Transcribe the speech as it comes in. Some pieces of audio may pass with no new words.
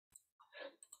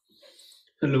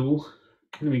Hello,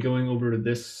 I'm going to be going over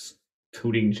this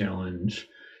coding challenge.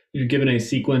 You're given a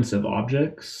sequence of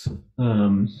objects.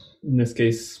 In this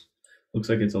case, looks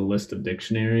like it's a list of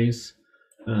dictionaries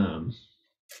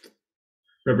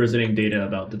representing data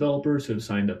about developers who have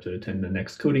signed up to attend the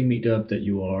next coding meetup that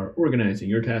you are organizing.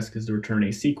 Your task is to return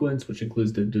a sequence which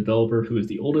includes the developer who is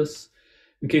the oldest.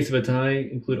 In case of a tie,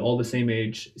 include all the same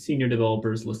age senior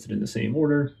developers listed in the same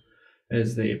order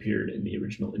as they appeared in the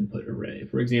original input array.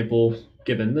 For example,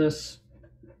 given this,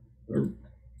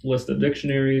 list of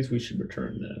dictionaries, we should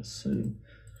return this. And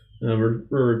we're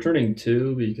returning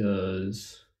two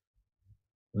because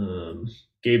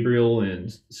Gabriel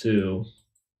and Sue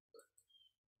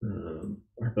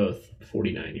are both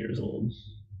 49 years old.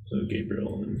 So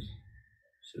Gabriel and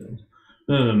Sue.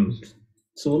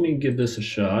 So let me give this a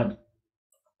shot.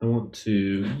 I want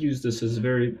to use this as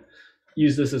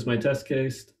my test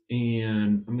case,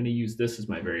 and I'm going to use this as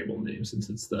my variable name since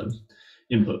it's the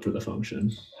input for the function.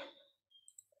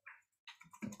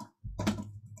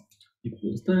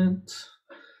 Equals that.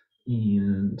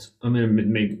 And I'm going to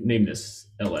name this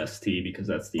LST because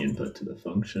that's the input to the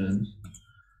function.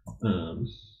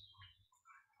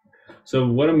 So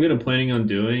what I'm going to planning on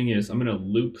doing is I'm going to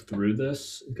loop through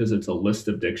this because it's a list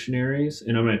of dictionaries,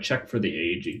 and I'm going to check for the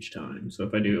age each time. So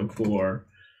if I do for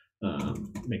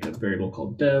make a variable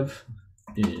called dev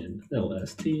in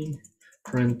LST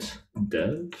print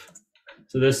dev.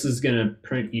 So this is going to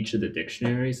print each of the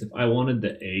dictionaries. If I wanted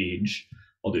the age,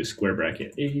 I'll do square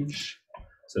bracket age.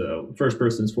 So first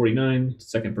person is 49,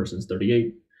 second person is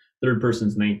 38, third person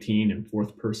is 19, and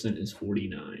fourth person is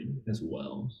 49 as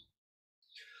well.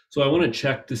 So I want to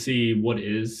check to see what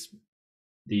is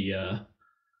the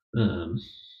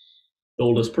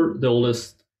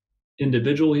oldest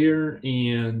individual here,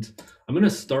 and I'm going to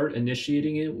start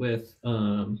initiating it with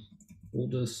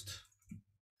oldest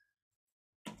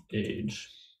age,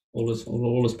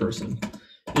 oldest person.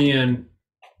 And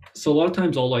so a lot of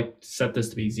times I'll like set this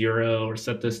to be 0 or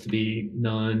set this to be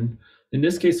none. In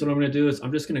this case, what I'm going to do is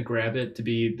I'm just going to grab it to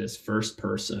be this first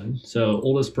person. So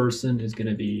oldest person is going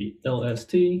to be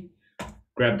LST,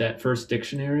 grab that first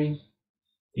dictionary,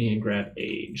 and grab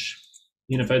age.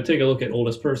 And if I take a look at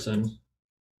oldest person,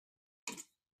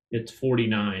 it's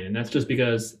 49, and that's just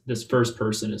because this first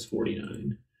person is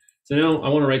 49. So now I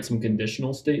want to write some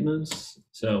conditional statements.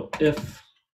 So if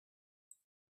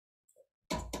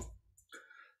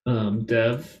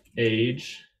dev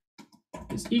age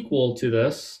is equal to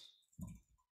this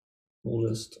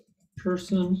oldest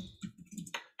person,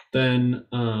 then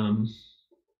what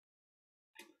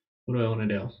do I want to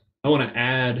do? I want to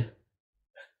add,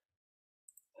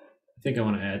 I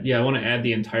want to add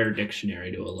the entire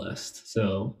dictionary to a list.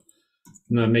 So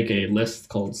I'm going to make a list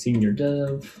called senior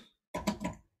dev.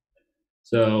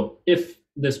 So if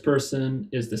this person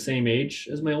is the same age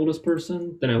as my oldest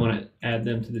person, then I want to add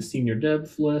them to the senior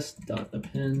dev list,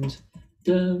 append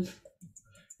dev.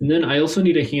 And then I also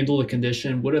need to handle the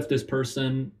condition. What if this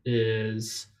person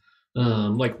is,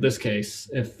 like this case,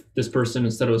 if this person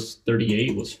instead of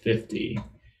 38 was 50,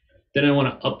 then I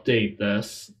want to update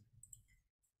this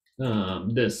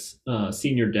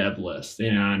senior dev list,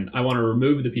 and I want to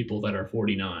remove the people that are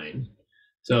 49.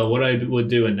 So what I would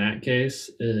do in that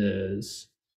case is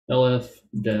lf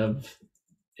dev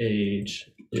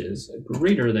age is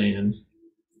greater than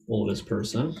oldest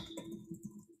person.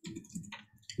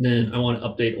 Then I want to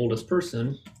update oldest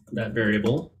person, that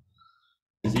variable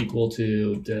is equal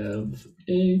to dev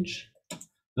age.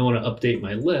 I want to update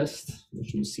my list,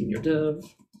 which is senior dev.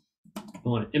 I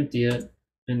want to empty it,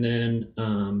 and then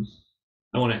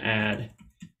I want to add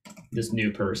this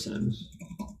new person.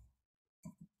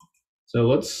 So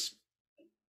let's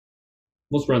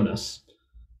run this,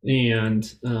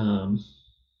 and I'm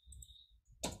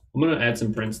going to add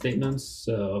some print statements.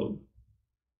 So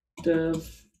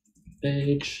dev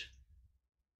age,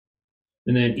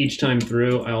 and then each time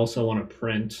through, I also want to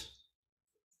print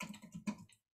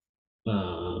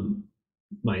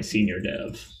my senior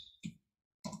dev.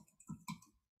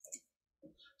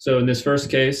 So in this first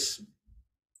case,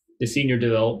 the senior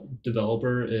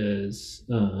developer is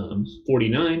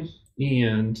 49,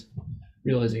 and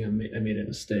realizing I made a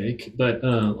mistake, but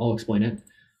I'll explain it.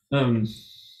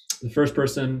 The first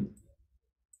person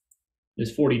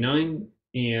is 49,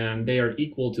 and they are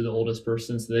equal to the oldest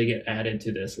person, so they get added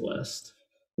to this list.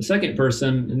 The second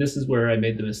person, and this is where I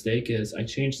made the mistake, is I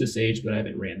changed this age, but I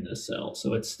haven't ran this cell,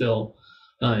 so it's still,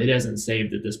 it hasn't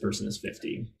saved that this person is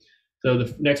 50. So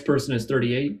the next person is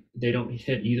 38. They don't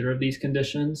hit either of these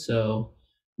conditions, so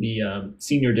the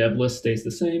senior dev list stays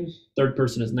the same. Third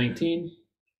person is 19.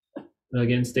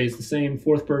 Again, stays the same.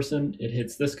 Fourth person, it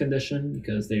hits this condition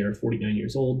because they are 49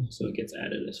 years old, so it gets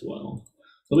added as well.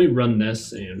 So let me run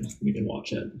this and we can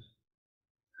watch it.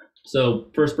 So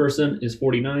first person is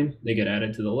 49, they get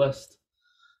added to the list.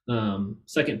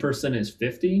 Second person is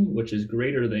 50, which is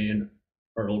greater than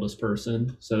our oldest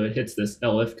person. So it hits this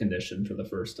elif condition for the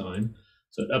first time.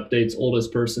 So it updates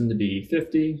oldest person to be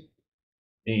 50,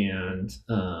 and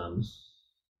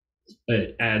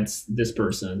it adds this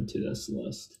person to this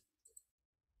list.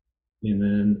 And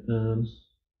then,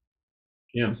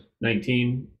 yeah,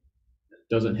 19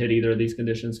 doesn't hit either of these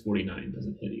conditions. 49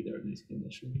 doesn't hit either of these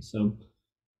conditions. So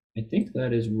I think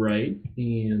that is right.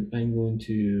 And I'm going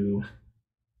to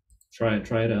try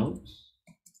it out.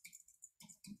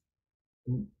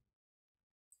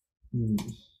 And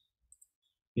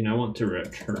I want to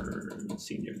return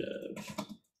senior dev.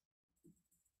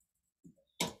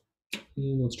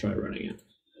 And let's try running it.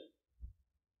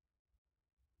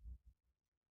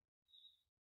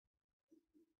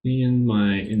 And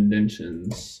my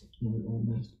indentions are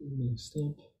almost messed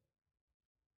up.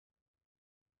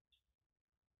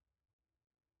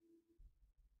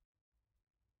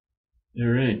 All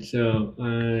right, so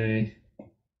I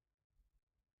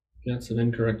got some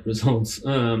incorrect results.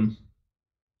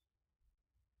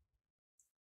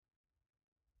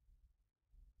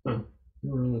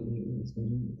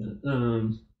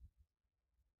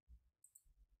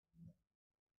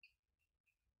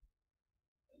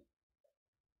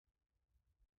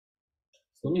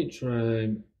 Let me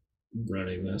try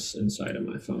running this inside of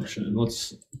my function. When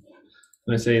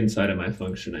I say inside of my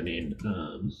function, I mean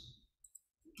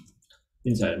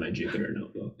inside of my Jupyter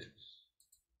notebook.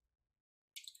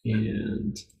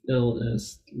 And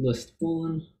ls list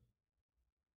one.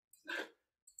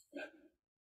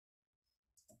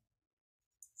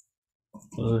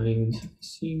 Find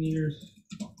senior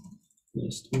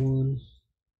list one.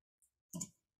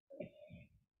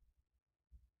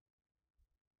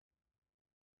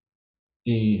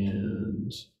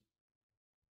 And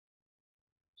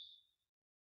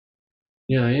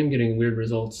yeah, I am getting weird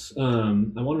results. I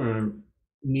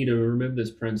need to remove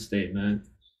this print statement.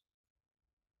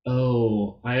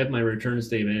 Oh, I have my return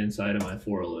statement inside of my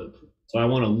for loop. So I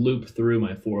want to loop through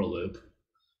my for loop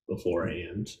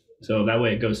beforehand. So that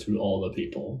way it goes through all the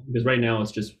people. Because right now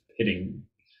it's just hitting,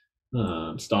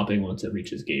 stopping once it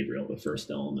reaches Gabriel, the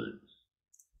first element.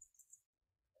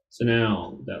 So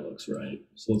now that looks right.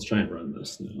 So let's try and run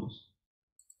this now.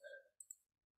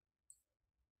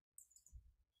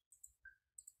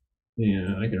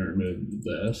 Yeah, I can remove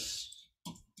this.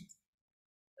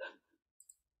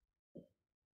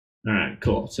 All right,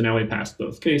 cool. So now we passed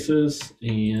both cases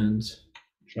and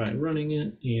tried running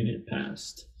it, and it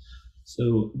passed.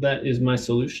 So that is my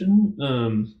solution.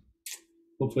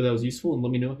 Hopefully that was useful, and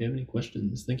let me know if you have any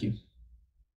questions. Thank you.